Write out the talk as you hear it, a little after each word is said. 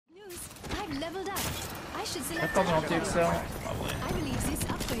Leveled up. I should I select probably an don't do upgrade. Excel. Probably. I believe this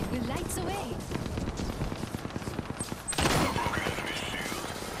upgrade will light the way.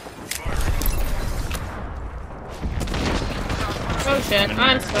 Oh shit,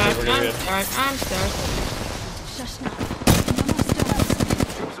 I'm stuck, I'm stuck. Shush now.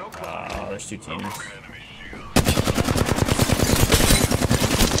 No more stones. Oh, there's two teams.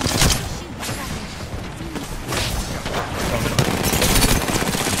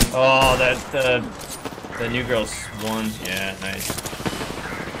 Oh, the new girls won. Yeah, nice.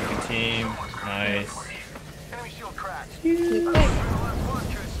 Good team. Nice.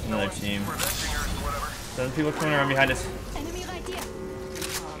 Another team. 7 people coming around behind us. Enemy right here.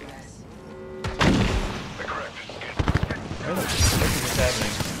 What the fuck is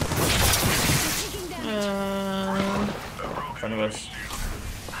happening? In front of us.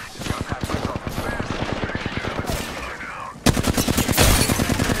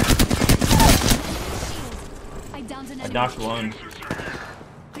 I knocked one.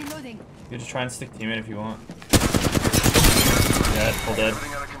 Reloading. You just try and stick team in if you want. Yeah, full dead.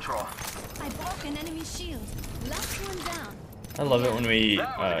 I broke an enemy shield. Last one down. I love it when we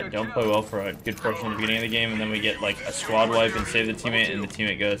don't play well for a good portion of the beginning of the game, and then we get like a squad wipe and save the teammate, and the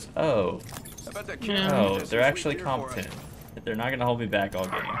teammate goes, "Oh, oh, they're actually competent. They're not gonna hold me back all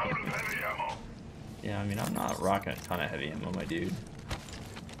game." Yeah, I mean, I'm not rocking a ton of heavy ammo, my dude.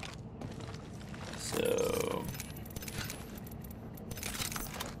 So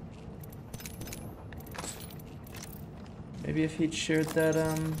maybe if he'd shared that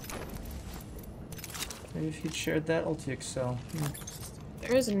ulti Excel.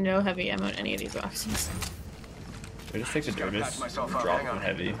 There is no heavy ammo in any of these boxes. We just take the Dervis and drop them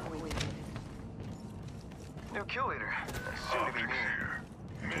heavy. New kill leader. Soon to be me.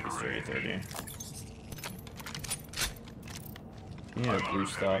 It's 30-30. You need a blue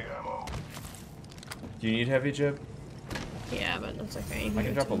stock. Do you need heavy, Jib? Yeah, but that's okay. I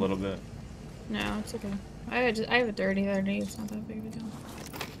can drop a little bit. No, it's okay. I have a dirty 30. It's not that big of a deal.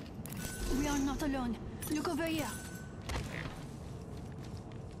 We are not alone. Look over here.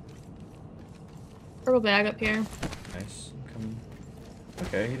 Purple bag up here. Nice. I'm coming.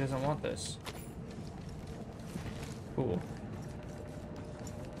 Okay, he doesn't want this. Cool.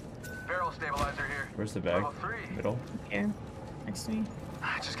 Barrel stabilizer here. Where's the bag? Level 3. Middle. Here. Next to me.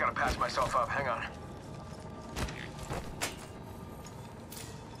 I just gotta patch myself up. Hang on.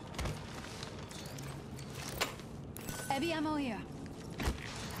 Heavy ammo here.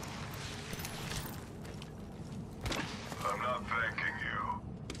 I'm not thanking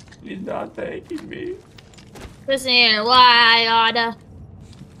you. He's not thanking me. Listen here, why order?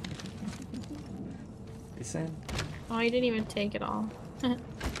 He's saying? Oh, you didn't even take it all.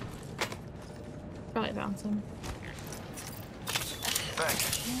 Probably found some.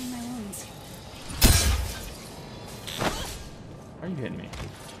 Thanks. Healing my wounds. Why are you hitting me?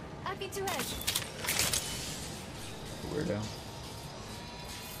 Happy to help. Weirdo.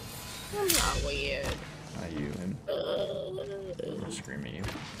 I'm not weird. Not you, him. I'm gonna scream at you.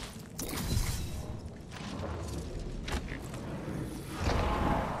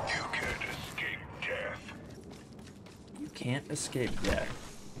 You can't escape death. You can't escape death.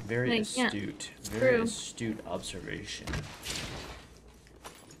 Very I can't. astute. It's Very true. astute observation.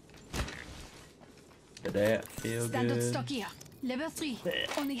 Did that feel Standard good? stock here. Level 3.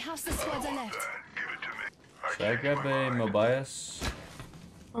 Only half the squads are left. Give it to me. Should I grab a Mobius?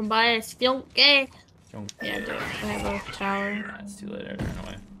 I'm biased. Don't get. Don't Yeah, care. do it. I have a tower. Nah, it's too late. I ran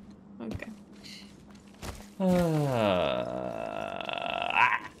away. Okay.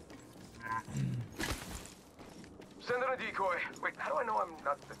 Send in a decoy. Wait, how do I know I'm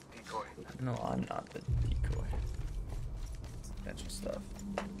not the decoy? No, I'm not the decoy. Potential stuff.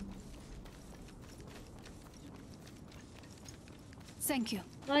 Thank you.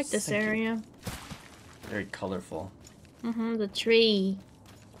 I like this Thank you. area. Very colorful. The tree.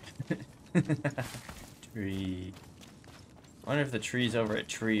 Tree. I wonder if the trees over at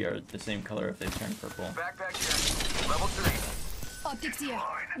tree are the same color if they turn purple. Backpack here. Level 3. Optics here.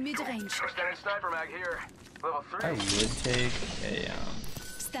 Mid-range. Extended sniper mag here. Level 3. I would take a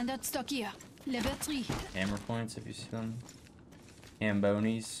Standard stock here. Level 3. hammer points if you see them.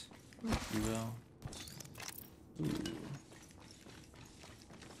 Hambonies, if you will. Ooh.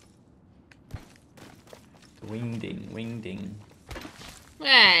 Wingding, wingding.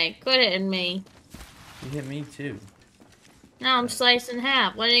 Hey, quit hitting me. You hit me too. Now I'm sliced in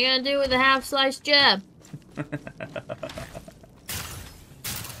half. What are you gonna do with a half-sliced jab?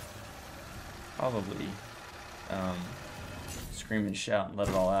 Probably scream and shout and let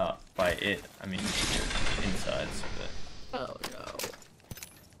it all out. By it, I mean your insides. But Oh no.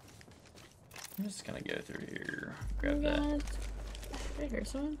 I'm just gonna go through here. Grab that. Did I hear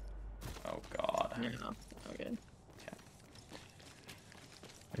someone? Oh god. No. Oh, good. Okay.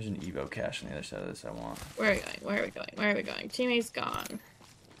 There's an Evo cache on the other side of this I want. Where are we going? Where are we going? Where are we going? Teammate's gone.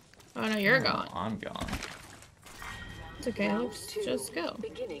 Oh no, you're gone. I'm gone. It's okay, let's just go.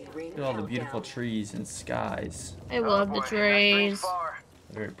 Look at all the beautiful trees and skies. I love the trees.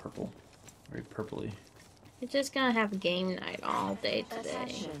 Very purple. Very purpley. We're just gonna have game night all day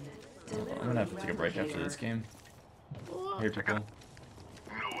today. I'm gonna have to take a break after this game. Very purple. No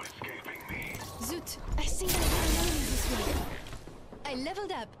escaping me. Zoot, I think I found enemies this way. I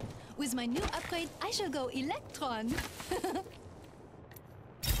leveled up. With my new upgrade, I shall go Electron.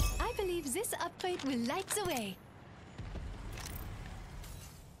 I believe this upgrade will light the way.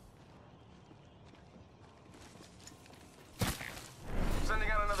 Sending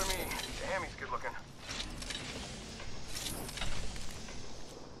out another me. Damn, he's good looking.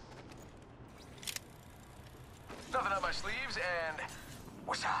 Nothing up my sleeves and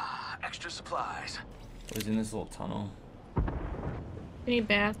whoosh, extra supplies. What's in this little tunnel? We need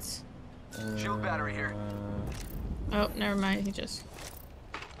bats. Shield battery here. Oh, never mind. He just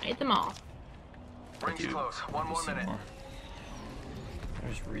ate them all. Ring's close. One more minute.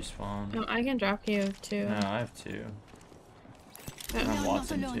 There's respawn. Oh, I can drop you too. No, I have two. Oh. I'm You're not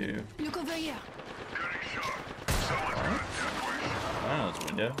Watson alone. too. Look over here. I know it's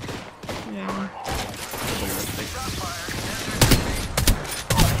window. Yeah.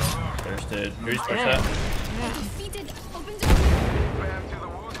 Thirsted. Who's push Yeah. that? Yeah. Defeated. Open door. Bam to the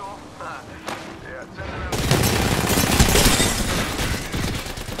woozle. Yeah, sending out.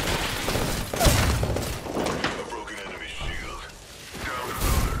 A broken enemy shield. Down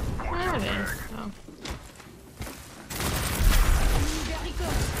another. There it is. Oh.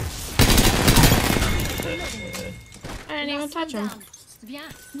 Very good. I didn't even touch him.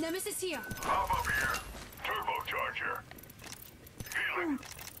 Viens, Nemesis here. Hop up here. Turbocharger. Healing.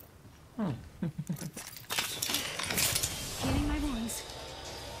 Healing my wounds.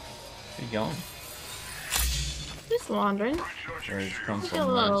 Where you going? Just wandering. Where'd you come from?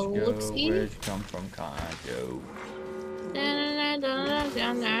 Hello, Where'd you go? whoopsie. Where'd you come from, Conjo? You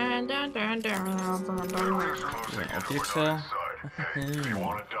an ulti excel? If you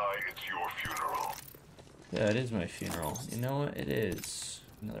want to die, it's your funeral. Yeah, it is my funeral. You know what? It is.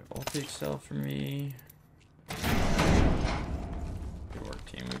 Another ulti excel for me. Good work,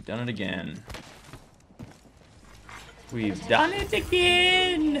 team. We've done it again. We've done it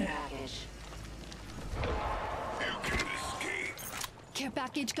again! You can escape. Care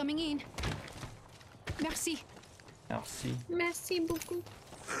package coming in. Merci. Merci. Merci beaucoup.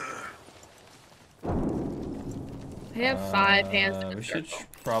 I have 5 hands in We the should circle.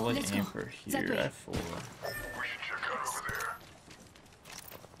 probably Let's aim go. for That here way. at 4. We should check out over there.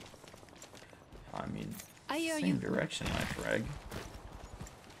 I mean, I hear same you. direction, my frag.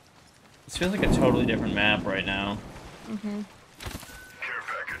 This feels like a totally different map right now. Mm-hmm. Care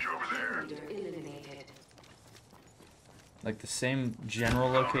package over there. Like the same general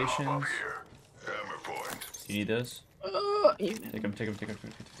locations. Up here. Hammer point. You need those? Oh, you Take them, take them, take them, take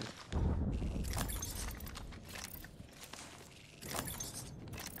them, take them.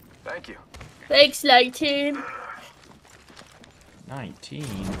 Thank you. Thanks, 19. 19.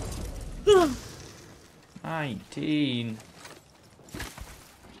 19.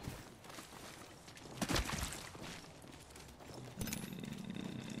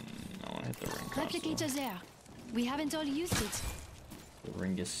 I want to hit the ring console. Replicator's there. We haven't all used it. The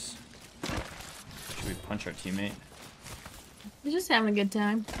ringus. Should we punch our teammate? We're just having a good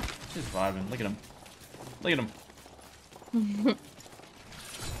time. Just vibing. Look at him. Look at him.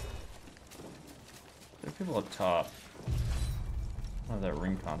 There are people up top. Oh, that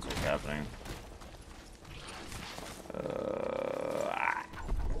ring console's happening.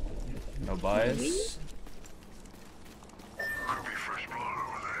 No bias. Could be fresh blood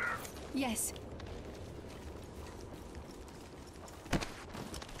over there. Yes.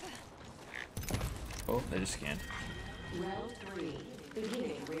 Oh, they just scanned. Round 3,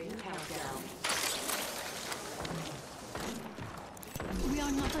 beginning ring countdown. We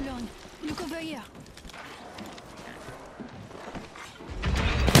are not alone. Look over here.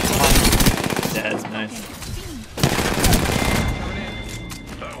 That's nice.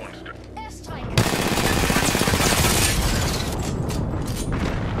 That one's dead. Airstrike.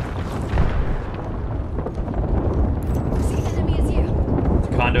 The enemy is here. It's a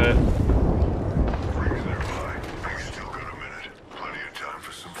conduit. Rings nearby. We still got a minute. Plenty of time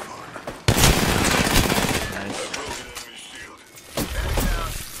for some fun. Nice. Broken enemy shield. Heading down.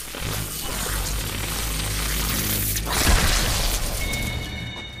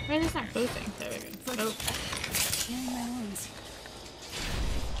 Wait, it's not moving. There we go. Oh. Healing my wounds.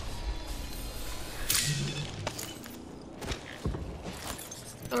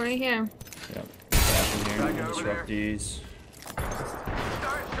 Oh, right here. Yep. Back in here. Disrupt these.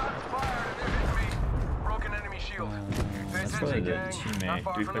 That's probably the teammate.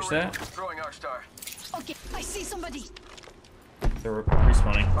 Do we push that? Okay, I see somebody. They're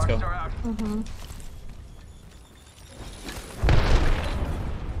respawning. Let's go. Mm-hmm.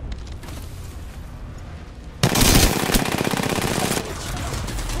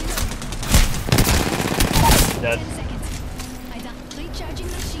 Dead. 10 seconds. I done recharging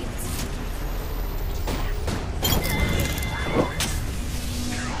my shields.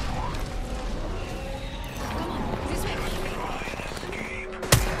 Come on, this way.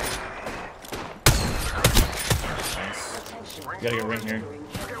 Nice. We gotta get ring here.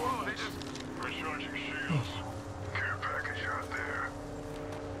 Recharging shields. Care package out there.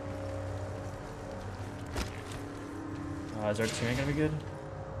 Is our teammate gonna be good?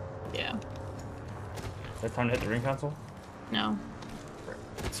 Yeah. Is that time to hit the ring console? No.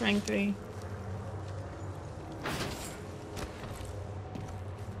 It's rank 3.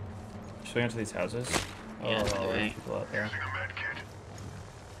 Should we go into these houses? Yeah, oh, right. there's people out there. Using a med kit.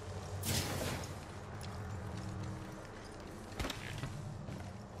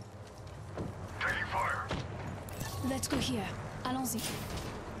 Taking fire. Let's go here. Allons-y.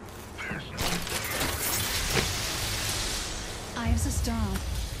 I have the storm.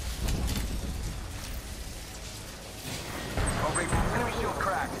 Enemy shield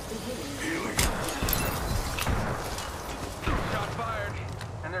cracked. Shot fired.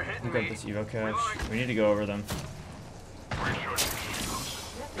 And they're hitting We got me. this evo cache. We need to go over them.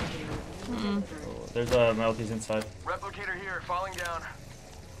 Oh, there's melodies inside. Replicator here, falling down.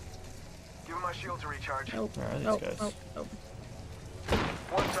 Give him my shield to recharge. Nope. Where are these Nope. guys? Nope. Nope.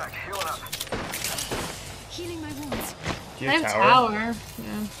 1 sec, healing up. Healing my wounds. Do you I have have tower? tower. Yeah. I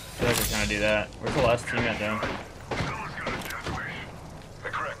feel like we're trying to do that. Where's the last team at though? Someone's got a death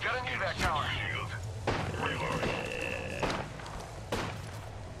wish. Correct. Got a new back tower. Shield.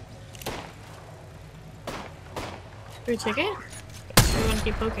 Do we take it? Or do we want to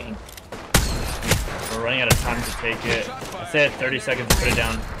keep poking? We're running out of time to take it. I say at 30 seconds to put it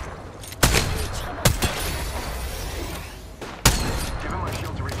down. Give him my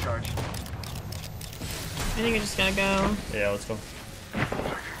shield to recharge. I think we just gotta go. Yeah, let's go. Taking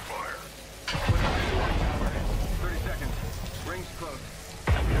fire. 30 seconds. Rings close.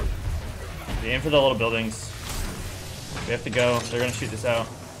 We aim for the little buildings. We have to go. They're gonna shoot this out.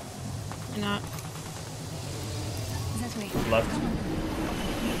 Why not? That way. Left.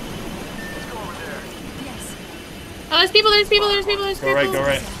 Let's go over there. Yes. Oh, there's people, there's people, there's people, there's Go people. right, go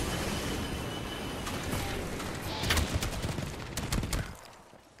right.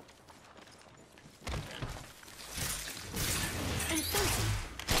 And fancy.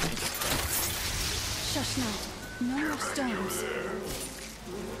 Shush now. No more storms.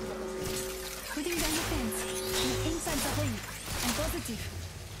 Putting down the fence. You're inside the ring. I'm positive.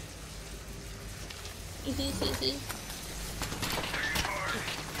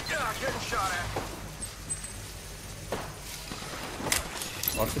 Yeah, getting shot at.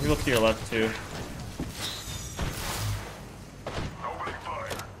 Watch the people to your left too. Opening fire.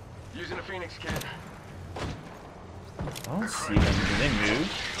 Using a Phoenix kit. I don't see them. Did they move?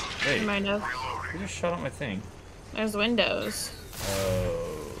 You Wait, might have. who just shot up my thing? There's windows.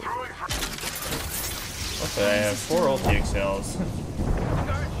 Oh. Throwing for Okay, I have 4 ulti excels. Start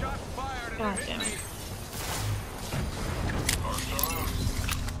shots fired. God damn it.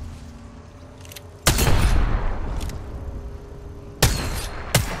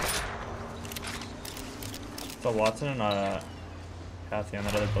 So Watson and Kathy on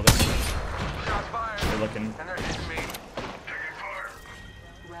that other building. Shots fired. They're looking. And they're hitting me. taking fire.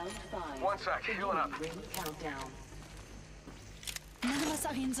 Round 5. 1 sec, healing up. Ring countdown. None of us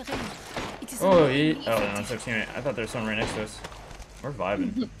are in the ring. It is Oh, only oh, no, that's our teammate. I thought there was someone right next to us. We're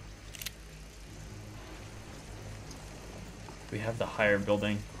vibing. We have the higher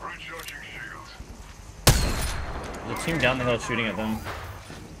building. Recharging shields. There's a team down the hill shooting at them.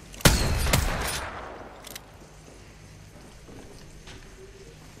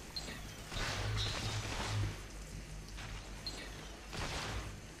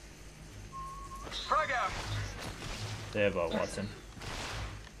 Frag out. They have Watson.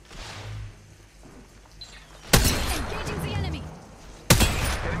 engaging the enemy.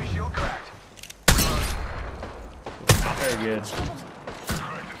 Enemy shield cracked. Not very good.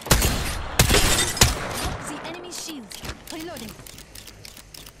 The enemy shield. Reloading.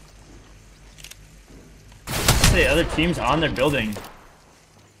 The other team's on their building.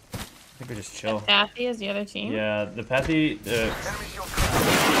 think we just chill. Kathy is the other team. Yeah, the Pathy, Enemy shield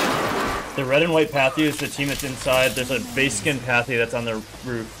cracked. the red and white Pathy is the team that's inside. There's a base skin Pathy that's on the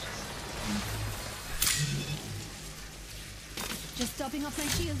roof. Just topping off my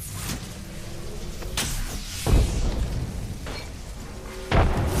shields.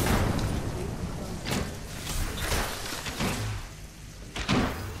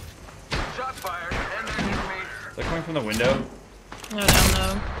 Shots fired. And they're hitting me. Is that coming from the window? No, down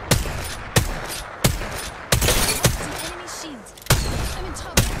low. Some enemy shields. I'm in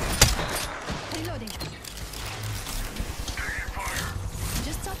trouble. Reloading.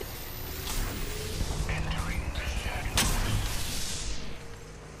 Just stop it.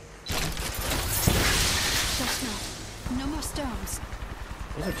 Just now. No more storms.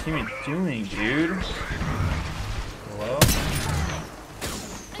 What's our teammate doing, dude? Hello?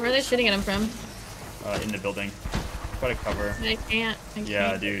 Where are they shooting at him from? In the building. Try to cover. I can't.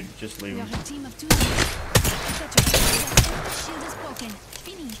 Yeah, dude, just leave We are him. a team of 2. Got your shield is broken.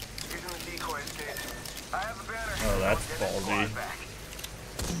 Fini. Using the decoy escape. I have a banner. Oh, that's Get the ballsy. squad back.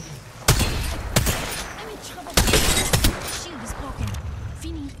 I'm in trouble. Shield is broken.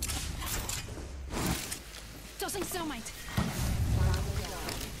 Fini. Tossing thermite.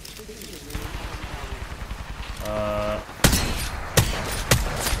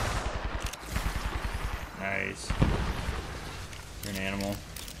 Nice. You're an animal.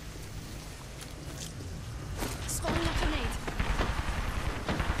 Throwing a grenade.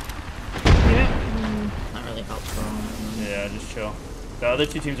 Not really helpful. Yeah, just chill. The other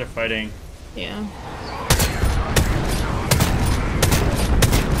two teams are fighting. Yeah.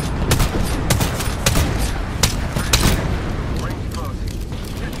 Range close.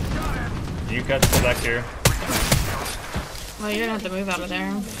 Got him. You guys pull back here. Well, you're gonna have to move out of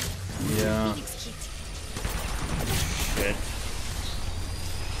there. Yeah. Shit.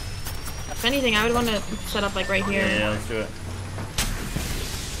 If anything, I would want to set up like right here. Yeah, let's do it.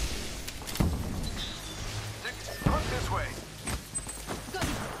 Look this way. Got it.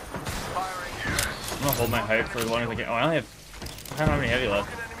 Firing. I'm gonna hold my height for as long as I can. Oh, I don't have any heavy left.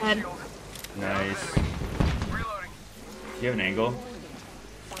 Broken enemy Head. shield. Nice. Reloading. Do you have an angle?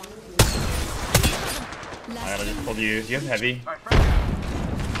 I gotta just pull you. Do you have heavy? All right, Fragging.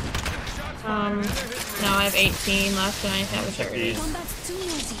 No, I have 18 left and I have a short Check these. release. Combat's too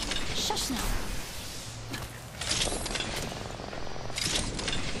noisy. Shush now.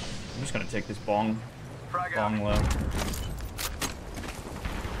 I'm just gonna take this bong Frag out. low.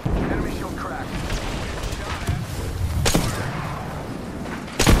 Enemy shield cracked.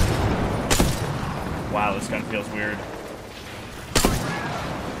 Wow, this gun feels weird.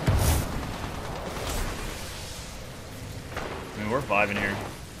 I mean, we're vibing here.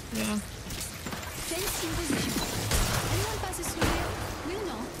 Yeah. Fence in position. Anyone passes through here, we'll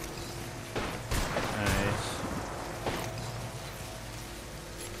know. Nice.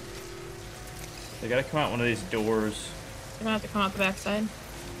 They gotta come out one of these doors. You're gonna have to come out the back side.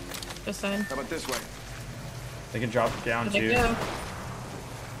 This side. How about this way? They can drop down There they too. go.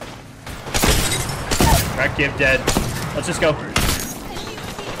 Crack give dead. Let's just go.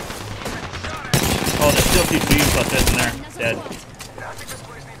 Oh, there's still two teams left in there. Dead.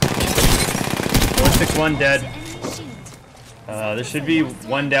 461 dead. Enemy shield. There should be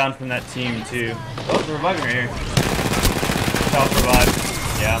one down from that team too. Oh, they're reviving right here. Top revive.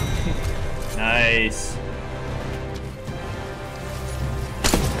 Yeah. Nice.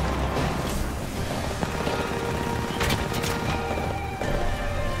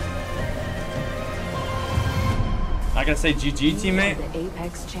 Not gonna say GG, teammate. The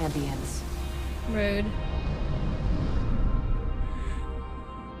Apex champions. Rude.